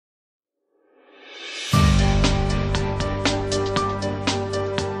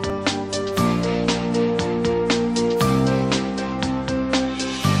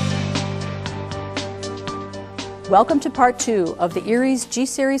Welcome to part 2 of the Eriez G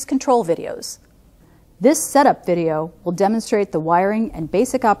Series Control videos. This setup video will demonstrate the wiring and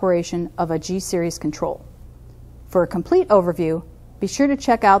basic operation of a G Series control. For a complete overview, be sure to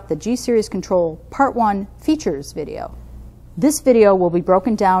check out the G Series Control Part 1 Features video. This video will be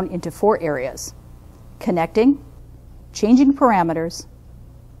broken down into 4 areas: connecting, changing parameters,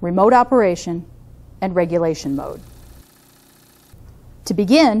 remote operation, and regulation mode. To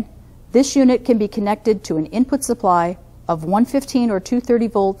begin, this unit can be connected to an input supply of 115 or 230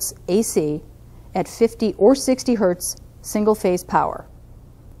 volts AC at 50 or 60 Hertz single-phase power.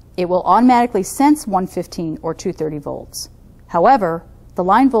 It will automatically sense 115 or 230 volts. However, the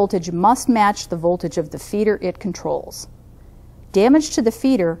line voltage must match the voltage of the feeder it controls. Damage to the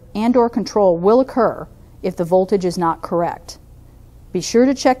feeder and/or control will occur if the voltage is not correct. Be sure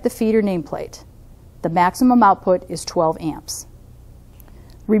to check the feeder nameplate. The maximum output is 12 amps.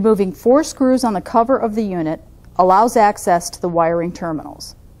 Removing 4 screws on the cover of the unit allows access to the wiring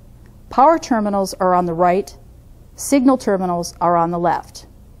terminals. Power terminals are on the right, signal terminals are on the left.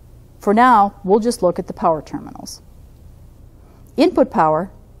 For now, we'll just look at the power terminals. Input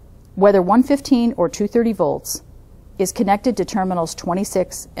power, whether 115 or 230 volts, is connected to terminals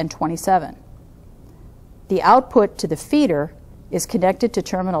 26 and 27. The output to the feeder is connected to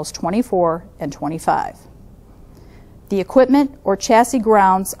terminals 24 and 25. The equipment or chassis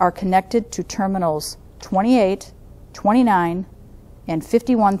grounds are connected to terminals 28, 29, and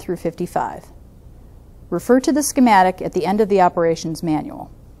 51 through 55. Refer to the schematic at the end of the operations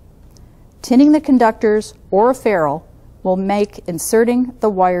manual. Tinning the conductors or a ferrule will make inserting the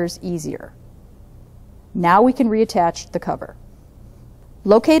wires easier. Now we can reattach the cover.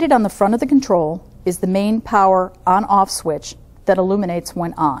 Located on the front of the control is the main power on-off switch that illuminates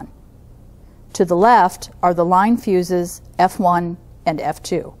when on. To the left are the line fuses F1 and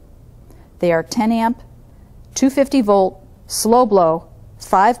F2. They are 10 amp, 250 volt, slow blow,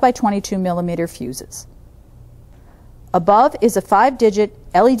 5 by 22 millimeter fuses. Above is a 5-digit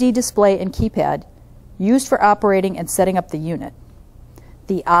LED display and keypad used for operating and setting up the unit.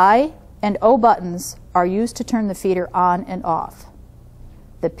 The I and O buttons are used to turn the feeder on and off.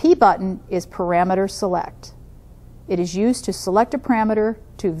 The P button is parameter select. It is used to select a parameter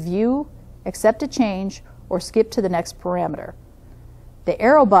to view, accept a change, or skip to the next parameter. The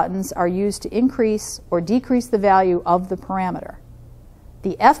arrow buttons are used to increase or decrease the value of the parameter.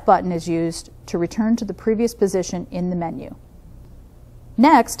 The F button is used to return to the previous position in the menu.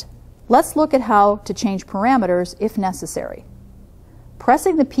 Next, let's look at how to change parameters if necessary.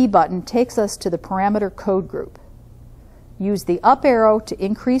 Pressing the P button takes us to the parameter code group. Use the up arrow to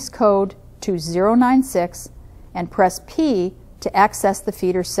increase code to 096 and press P to access the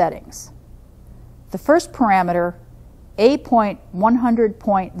feeder settings. The first parameter,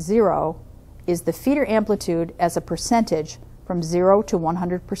 A.100.0, is the feeder amplitude as a percentage from 0 to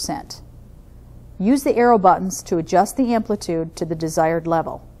 100%. Use the arrow buttons to adjust the amplitude to the desired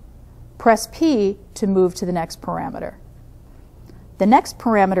level. Press P to move to the next parameter. The next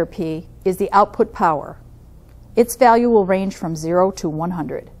parameter P is the output power. Its value will range from 0 to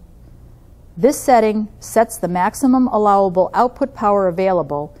 100. This setting sets the maximum allowable output power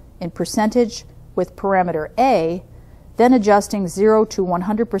available in percentage with parameter A, then adjusting 0 to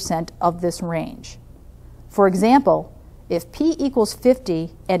 100% of this range. For example, if P equals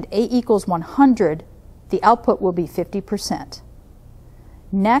 50 and A equals 100, the output will be 50%.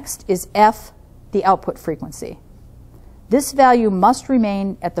 Next is F, the output frequency. This value must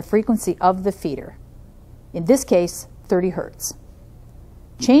remain at the frequency of the feeder, in this case 30 Hertz.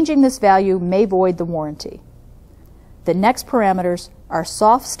 Changing this value may void the warranty. The next parameters are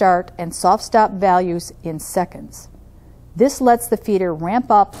soft start and soft stop values in seconds. This lets the feeder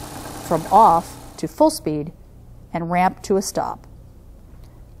ramp up from off to full speed and ramp to a stop.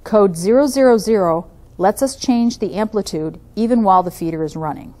 Code 000 lets us change the amplitude even while the feeder is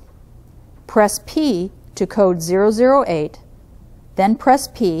running. Press P to code 008, then press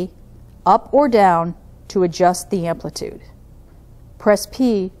P up or down to adjust the amplitude. Press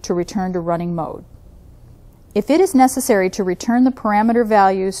P to return to running mode. If it is necessary to return the parameter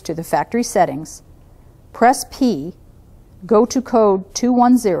values to the factory settings, press P, go to code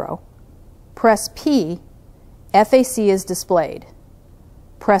 210, press P, FAC is displayed.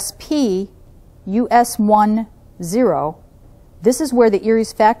 Press P, US10, this is where the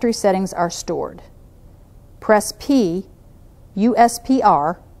Eriez factory settings are stored. Press P,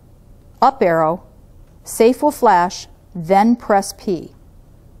 USPR, up arrow, safe will flash, then press P.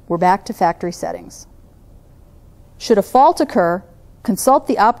 We're back to factory settings. Should a fault occur, consult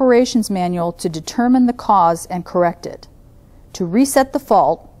the operations manual to determine the cause and correct it. To reset the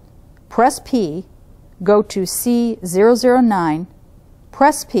fault, press P, go to C009,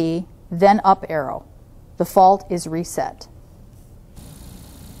 press P, then up arrow. The fault is reset.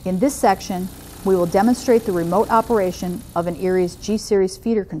 In this section, we will demonstrate the remote operation of an Eriez G Series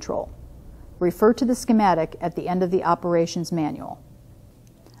feeder control. Refer to the schematic at the end of the operations manual.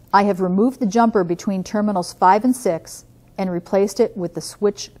 I have removed the jumper between terminals 5 and 6 and replaced it with the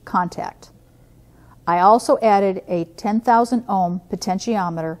switch contact. I also added a 10,000 ohm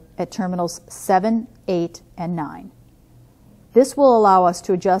potentiometer at terminals 7, 8, and 9. This will allow us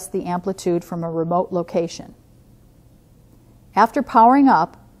to adjust the amplitude from a remote location. After powering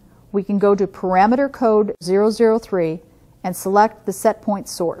up, we can go to parameter code 003 and select the set point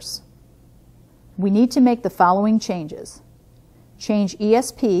source. We need to make the following changes. Change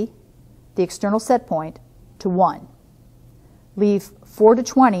ESP, the external set point, to 1. Leave 4 to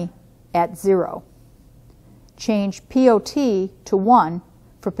 20 at 0. Change POT to 1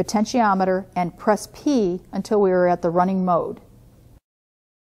 for potentiometer and press P until we are at the running mode.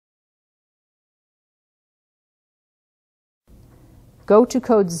 Go to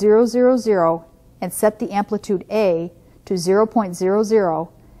code 000 and set the amplitude A to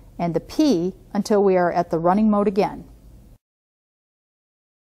 0.00 and the P until we are at the running mode again.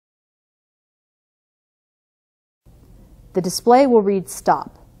 The display will read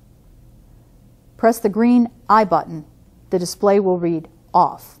stop. Press the green I button. The display will read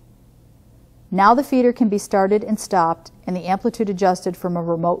off. Now the feeder can be started and stopped and the amplitude adjusted from a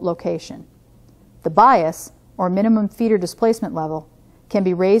remote location. The bias, or minimum feeder displacement level, can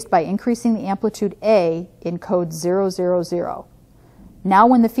be raised by increasing the amplitude A in code 000. Now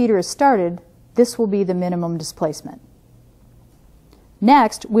when the feeder is started, this will be the minimum displacement.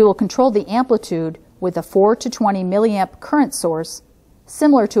 Next, we will control the amplitude with a 4 to 20 milliamp current source,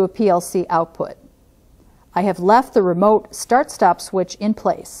 similar to a PLC output. I have left the remote start-stop switch in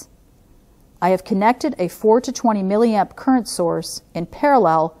place. I have connected a 4 to 20 milliamp current source in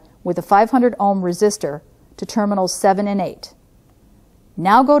parallel with a 500 ohm resistor to terminals 7 and 8.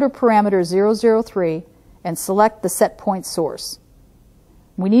 Now go to parameter 003 and select the set point source.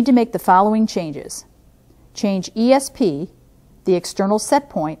 We need to make the following changes. Change ESP, the external set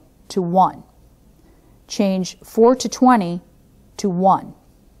point, to 1. Change 4 to 20 to 1.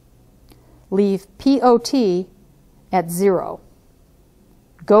 Leave POT at 0.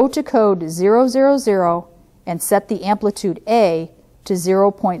 Go to code 000 and set the amplitude A to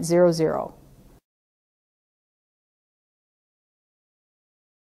 0.00.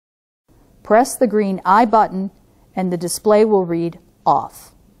 Press the green I button and the display will read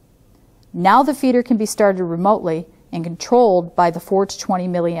off. Now the feeder can be started remotely and controlled by the 4 to 20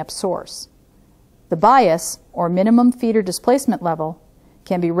 milliamp source. The bias, or minimum feeder displacement level,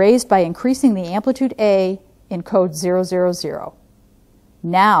 can be raised by increasing the amplitude A in code 000.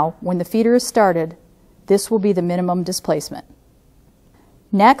 Now, when the feeder is started, this will be the minimum displacement.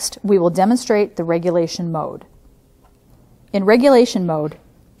 Next, we will demonstrate the regulation mode. In regulation mode,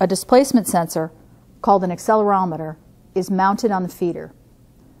 a displacement sensor, called an accelerometer, is mounted on the feeder.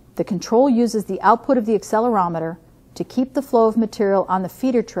 The control uses the output of the accelerometer to keep the flow of material on the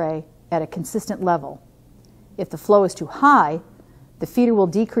feeder tray at a consistent level. If the flow is too high, the feeder will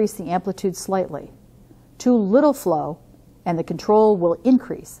decrease the amplitude slightly. Too little flow, and the control will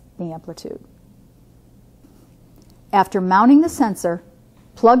increase the amplitude. After mounting the sensor,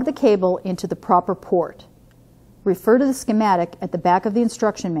 plug the cable into the proper port. Refer to the schematic at the back of the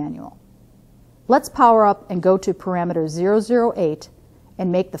instruction manual. Let's power up and go to parameter 008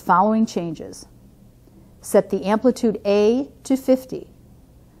 and make the following changes. Set the amplitude A to 50.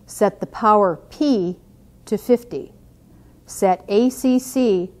 Set the power P to 50. Set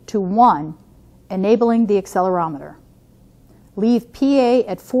ACC to 1, enabling the accelerometer. Leave PA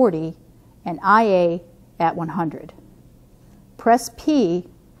at 40 and IA at 100. Press P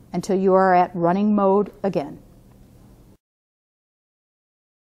until you are at running mode again.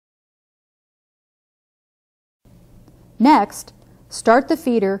 Next, start the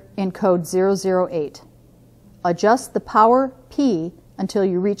feeder in code 008. Adjust the power P until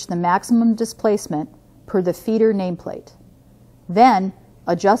you reach the maximum displacement per the feeder nameplate. Then,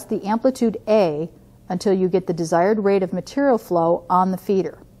 adjust the amplitude A until you get the desired rate of material flow on the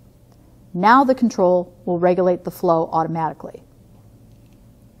feeder. Now the control will regulate the flow automatically.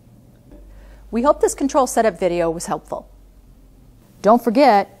 We hope this control setup video was helpful. Don't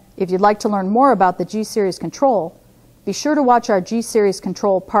forget, if you'd like to learn more about the G Series Control, be sure to watch our G Series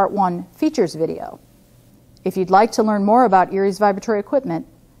Control Part 1 features video. If you'd like to learn more about Eriez vibratory equipment,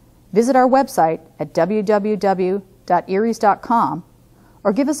 visit our website at www.eriez.com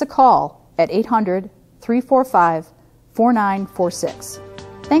or give us a call at 800-345-4946.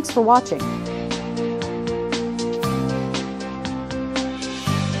 Thanks for watching.